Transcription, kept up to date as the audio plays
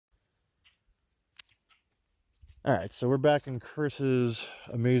All right, so we're back in Chris's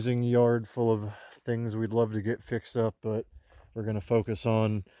amazing yard full of things we'd love to get fixed up, but we're going to focus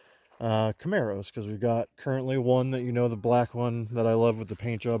on Camaros because we've got currently one that, you know, the black one that I love with the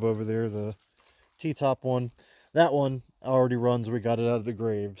paint job over there, the T-top one. That one already runs. We got it out of the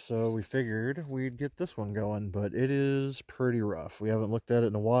grave, so we figured we'd get this one going, but it is pretty rough. We haven't looked at it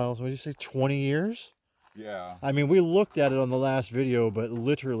in a while. So what did you say, 20 years? Yeah. I mean, we looked at it on the last video, but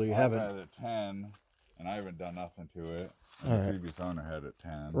literally I've haven't. had it 10, and I haven't done nothing to it. All The right. previous owner had it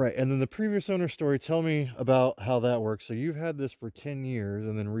 10. Right, and then the previous owner story, tell me about how that works. So you've had this for 10 years,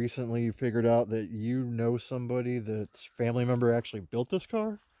 and then recently you figured out that you know somebody that's family member actually built this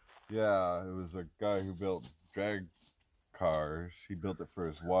car? Yeah, it was a guy who built drag cars. He built it for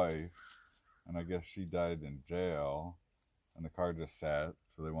his wife, and I guess she died in jail, and the car just sat,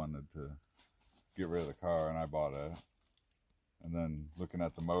 so they wanted to get rid of the car, and I bought it. And then looking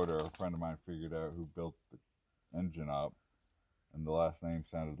at the motor, a friend of mine figured out who built the engine up, and the last name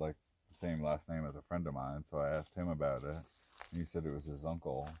sounded like the same last name as a friend of mine, so I asked him about it, and he said it was his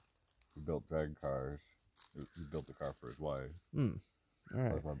uncle who built drag cars. He built the car for his wife. All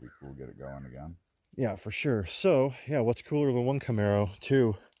right. So I thought it'd be cool to get it going again. Yeah, for sure. So, yeah, what's cooler than one Camaro?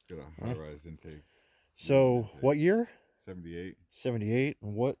 Two. Get a high-rise intake. So, what year? 78. 78.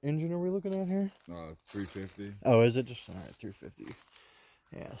 And what engine are we looking at here? 350. Oh, is it just? All right, 350.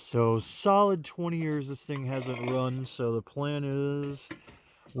 Yeah, so solid 20 years this thing hasn't run. So the plan is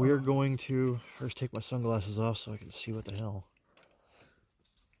we're going to first take my sunglasses off so I can see what the hell.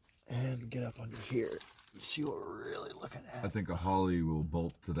 And get up under here and see what we're really looking at. I think a Holly will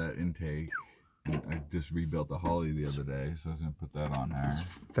bolt to that intake. I just rebuilt the Holly the other day, so I was going to put that on there.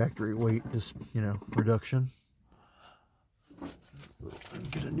 Factory weight, just, you know, reduction.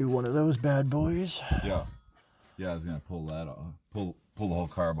 Get a new one of those bad boys. Yeah. Yeah, I was going to pull that off. Pull the whole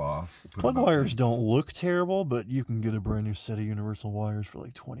carb off. Plug wires don't look terrible, but you can get a brand new set of universal wires for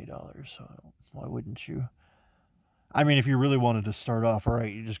like $20, so why wouldn't you? I mean, if you really wanted to start off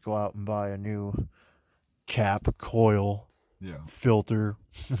right, you just go out and buy a new cap, coil, filter,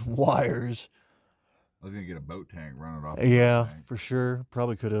 wires. I was going to get a boat tank, run it off. Yeah, for sure.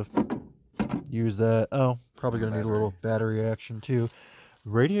 Probably could have used that. Oh, probably going to need a little battery action too.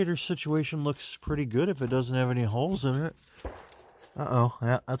 Radiator situation looks pretty good if it doesn't have any holes in it. Uh-oh,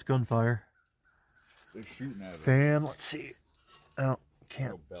 yeah, that's gunfire. They're shooting at it. Fan, let's see. Oh,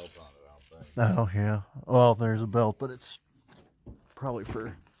 can't. No belt on it, I don't think. Oh, yeah. Well, there's a belt, but it's probably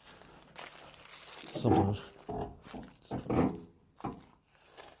for something.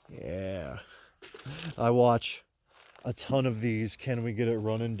 Yeah. I watch a ton of these "can we get it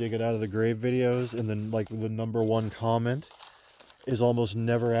running, dig it out of the grave" videos, and then like the #1 comment is almost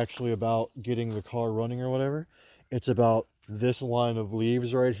never actually about getting the car running or whatever. It's about this line of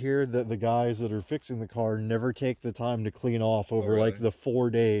leaves right here that the guys that are fixing the car never take the time to clean off over like the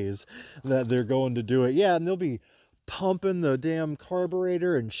 4 days that they're going to do it. Yeah, and they'll be pumping the damn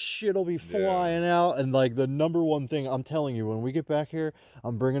carburetor and shit'll be flying out. And like the #1 thing, I'm telling you, when we get back here,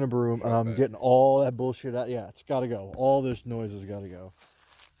 I'm bringing a broom and I'm getting all that bullshit out. Yeah, it's got to go. All this noise has got to go.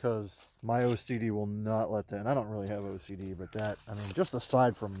 Because my OCD will not let that. And I don't really have OCD, but that, I mean, just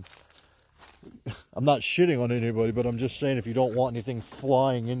aside from, I'm not shitting on anybody, but I'm just saying if you don't want anything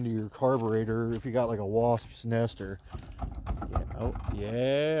flying into your carburetor, if you got like a wasp's nest or, yeah, oh,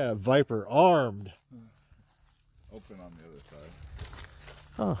 yeah, Viper armed. Open on the other side.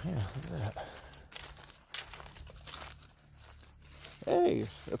 Oh, yeah, look at that. Hey,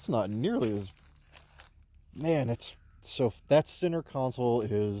 that's not nearly as, man, it's, so that center console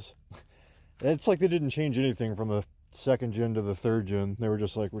is, it's like they didn't change anything from the 2nd gen to the 3rd gen. They were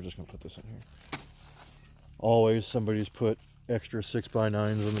just like, we're just going to put this in here. Always somebody's put extra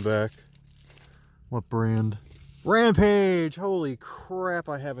 6x9s in the back. What brand? Rampage! Holy crap,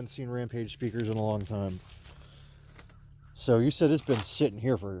 I haven't seen Rampage speakers in a long time. So you said it's been sitting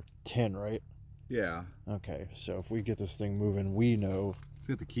here for 10, right? Yeah. Okay, so if we get this thing moving, we know. It's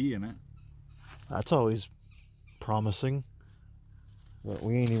got the key in it. That's always promising. But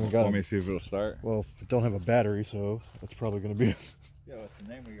we ain't even got. Let me see if it'll start. Well, it don't have a battery, so that's probably going to be. Yeah, that's the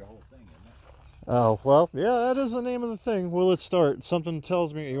name of your whole thing, isn't it? Oh, well, yeah, that is the name of the thing. Will it start? Something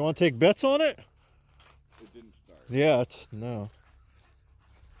tells me. You want to take bets on it? It didn't start. Yeah, no.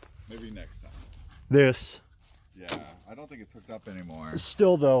 Maybe next time. This. Yeah, I don't think it's hooked up anymore.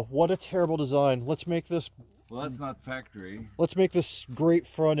 Still, though, what a terrible design. Let's make this. Well, that's not factory. Let's make this great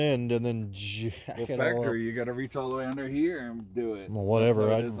front end and then jack Well, it all up. factory, you got to reach all the way under here and do it. Well, whatever.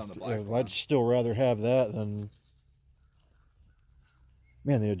 I'd still rather have that than.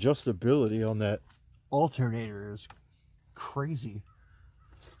 Man, the adjustability on that alternator is crazy.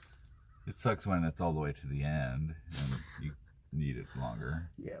 It sucks when it's all the way to the end and you need it longer.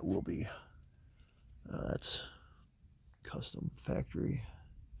 Yeah, it will be. That's custom factory.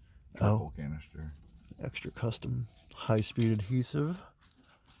 Charcoal canister. Extra custom high-speed adhesive.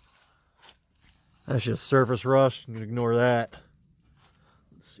 That's just surface rust. You can ignore that.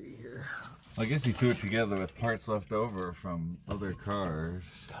 Let's see here. I guess he threw it together with parts left over from other cars.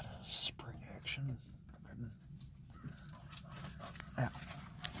 Got a spring action. Ow.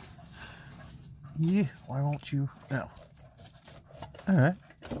 Yeah, why won't you? Ow. Alright.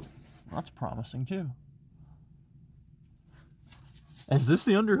 That's promising too. Is this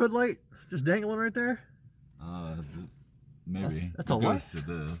the underhood light? Just dangling right there? Maybe. That's a light. To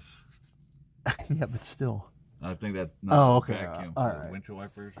this. Yeah, but still. I think that's not okay. Vacuum all for right. windshield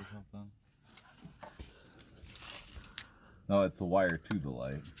wipers or something. No, it's the wire to the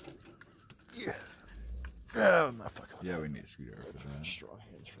light. Yeah. Oh, I'm not fucking. Yeah, we need a screwdriver for that. Strong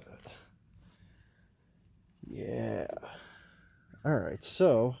hands for that. Yeah. Alright,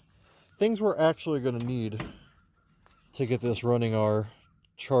 so things we're actually going to need to get this running are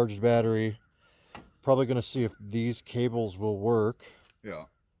charged battery. Probably going to see if these cables will work. Yeah.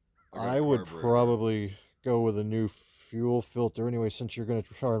 I would probably go with a new fuel filter anyway, since you're going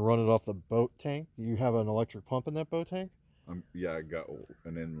to try and run it off the boat tank. You have an electric pump in that boat tank? Yeah, I got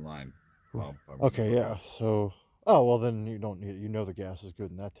an inline pump. Okay, yeah. So, oh, well, then you don't need it. You know the gas is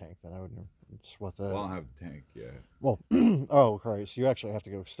good in that tank. Then I wouldn't sweat that. Well, I don't have the tank yet. Well, oh, right. So you actually have to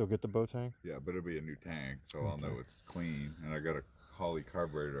go still get the boat tank? Yeah, but it'll be a new tank, so I'll know it's clean. And I got a Holly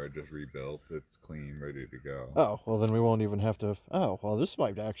carburetor I just rebuilt. It's clean, ready to go. Oh, well, then we won't even have to. Oh, well, this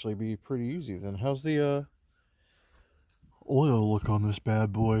might actually be pretty easy then. How's the oil look on this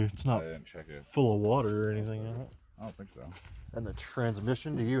bad boy? It's not I didn't check it. full of water or anything in it. I don't think so. And the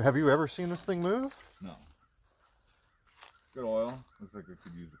transmission, have you ever seen this thing move? No. Good oil. Looks like I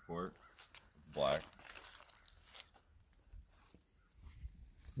could use it for it. It's black.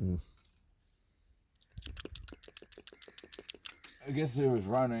 I guess it was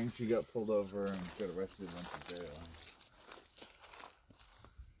running. She got pulled over and got arrested and went to jail.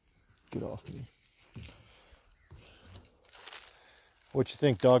 Get off me. What you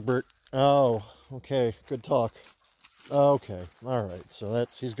think, Dogbert? Oh, okay. Good talk. Okay. All right. So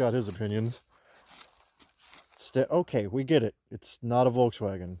he's got his opinions. Okay, we get it. It's not a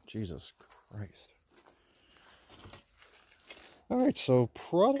Volkswagen. Jesus Christ. All right. So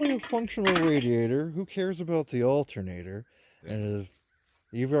probably a functional radiator. Who cares about the alternator? Yeah. And if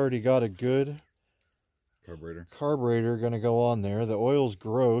you've already got a good carburetor going to go on there. The oil's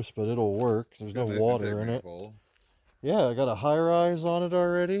gross, but it'll work. There's no water in it. Yeah, I got a high rise on it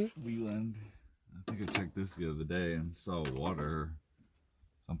already. Wheeland. I think I checked this the other day and saw water or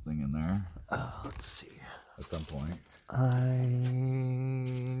something in there. Let's see. At some point. Can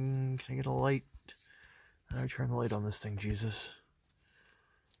I get a light? How do I turn the light on this thing, Jesus?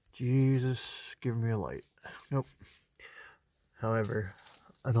 Jesus, give me a light. Nope. However,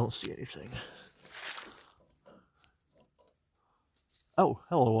 I don't see anything. Oh,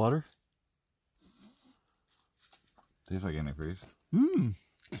 hello, water. Tastes like antifreeze.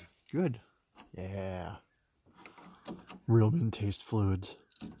 Good. Yeah. Real men taste fluids.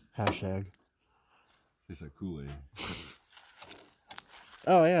 Hashtag. Tastes like Kool-Aid.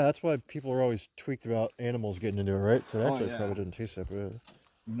 Oh, yeah, that's why people are always tweaked about animals getting into it, right? So it actually probably didn't taste that good.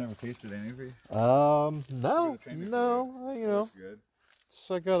 You've never tasted antifreeze? No, you know. Good.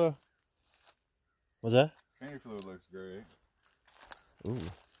 So I gotta. What's that? Tranny fluid looks great. Ooh.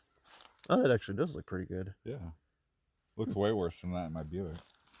 Oh, that actually does look pretty good. Yeah. Looks way worse than that in my Buick.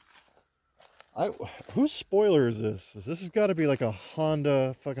 Whose spoiler is this? This has got to be like a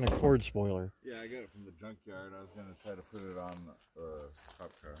Honda fucking Accord spoiler. Yeah, I got it from the junkyard. I was going to try to put it on the cop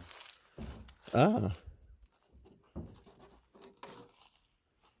car. Ah.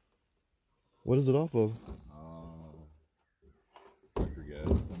 What is it off of? I forget.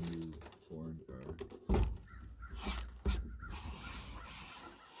 Some new foreign car.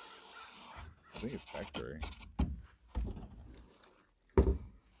 I think it's factory.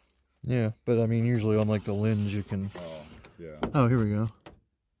 Yeah, but I mean, usually on like the lens you can. Oh, yeah. Oh, here we go.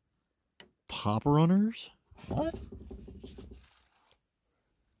 Top runners? What?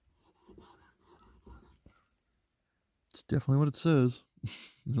 It's definitely what it says. I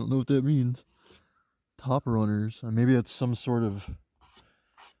don't know what that means. Top runners. Maybe that's some sort of.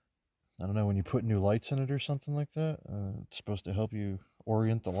 I don't know, when you put new lights in it or something like that. It's supposed to help you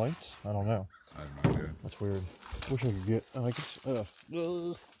orient the lights. I don't know. I have no idea. That's weird. Wish I could get. I guess.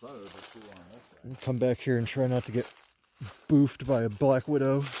 Come back here and try not to get boofed by a black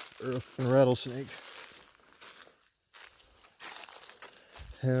widow or a rattlesnake.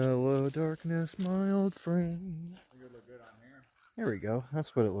 Hello, darkness, my old friend. You look good on here. There we go.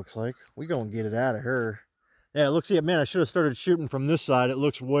 That's what it looks like. We gonna get it out of her. Yeah, it looks, yeah, man, I should have started shooting from this side. It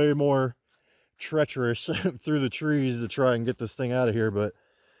looks way more treacherous through the trees to try and get this thing out of here, but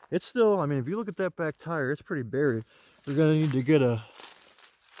it's still, I mean, if you look at that back tire, it's pretty buried. We're gonna need to get a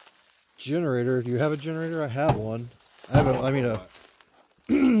generator. Do you have a generator? I have one. I have a, I mean a,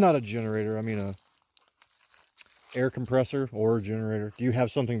 not a generator, I mean a air compressor or a generator. Do you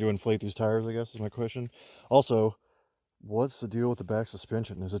have something to inflate these tires, I guess, is my question. Also, what's the deal with the back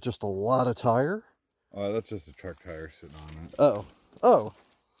suspension? Is it just a lot of tire? That's just a truck tire sitting on it. Oh. Oh.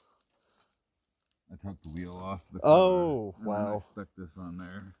 I took the wheel off the car. Oh, and wow. I stuck this on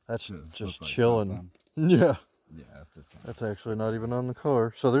there. That's just Like chilling. Yeah. Yeah, it's just kind of... That's actually not even on the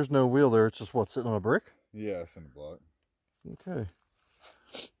car. So there's no wheel there. It's just what, sitting on a brick? Yeah, it's in the block. Okay.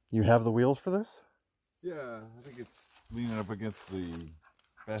 You have the wheels for this? Yeah, I think it's leaning up against the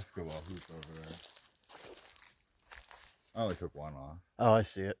basketball hoop over there. I only took one off. Oh, I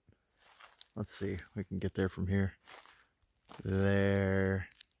see it. Let's see. We can get there from here. There.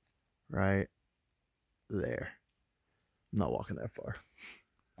 Right there. I'm not walking that far.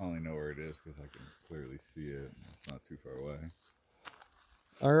 I only know where it is because I can clearly see it. It's not too far away.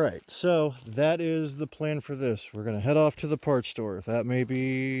 All right, so that is the plan for this. We're going to head off to the parts store. That may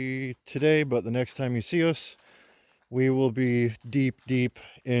be today, but the next time you see us, we will be deep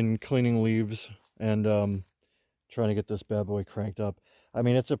in cleaning leaves and trying to get this bad boy cranked up. I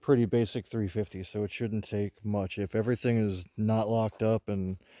mean, it's a pretty basic 350, so it shouldn't take much. If everything is not locked up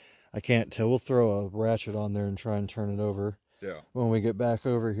and I can't tell, we'll throw a ratchet on there and try and turn it over. Yeah. When we get back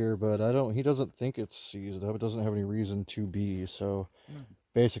over here, but he doesn't think it's seized up. It doesn't have any reason to be, so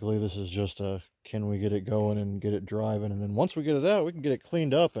basically this is just a, can we get it going and get it driving, and then once we get it out, we can get it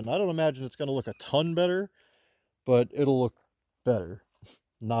cleaned up, and I don't imagine it's going to look a ton better, but it'll look better,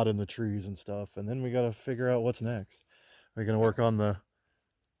 not in the trees and stuff, and then we got to figure out what's next. Are we going to work on the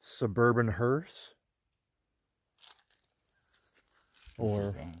suburban hearse?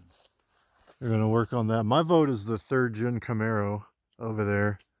 Or we're going to work on that. My vote is the 3rd gen Camaro over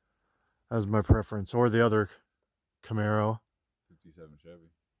there as my preference, or the other Camaro. 57 Chevy.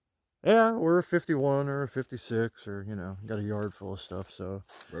 Yeah, or a 51 or a 56, or, you know, got a yard full of stuff. So,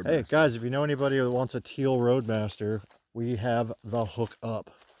 hey, guys, if you know anybody that wants a teal Roadmaster, we have the hook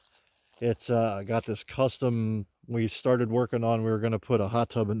up. It's got this custom, we started working on, we were going to put a hot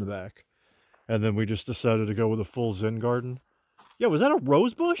tub in the back. And then we just decided to go with a full Zen garden. Yeah, was that a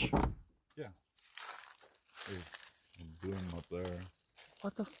rose bush? Yeah. There's a bloom up there.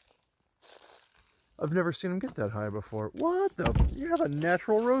 What the? I've never seen them get that high before. What the? You have a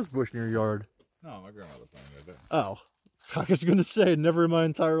natural rose bush in your yard. No, my grandmother planted it. Oh. I was going to say, never in my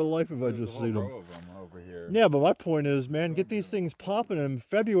entire life have I just seen them. Row of them over here. Yeah, but my point is, man, get these things popping in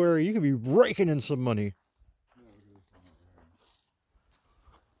February. You could be raking in some money.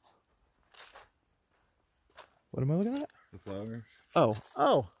 What am I looking at? The flowers. Oh,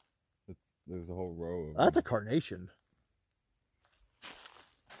 oh. There's a whole row of That's them. a carnation.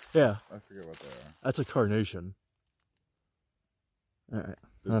 Yeah. I forget what they are. That's a carnation. All right.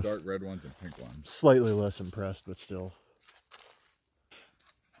 There's dark red ones and pink ones. Slightly less impressed, but still.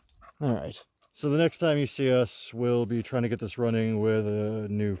 All right. So the next time you see us, we'll be trying to get this running with a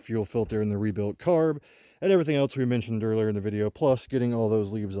new fuel filter and the rebuilt carb and everything else we mentioned earlier in the video, plus getting all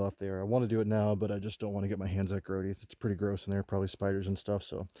those leaves off there. I want to do it now, but I just don't want to get my hands that grody. It's pretty gross in there, probably spiders and stuff,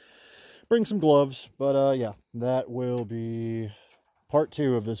 so bring some gloves. But yeah, that will be part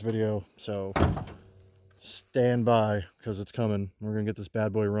 2 of this video, so stand by because it's coming. We're going to get this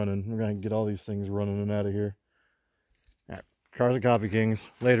bad boy running. We're going to get all these things running and out of here. All right, Cars and Coffee Kings.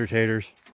 Later, taters.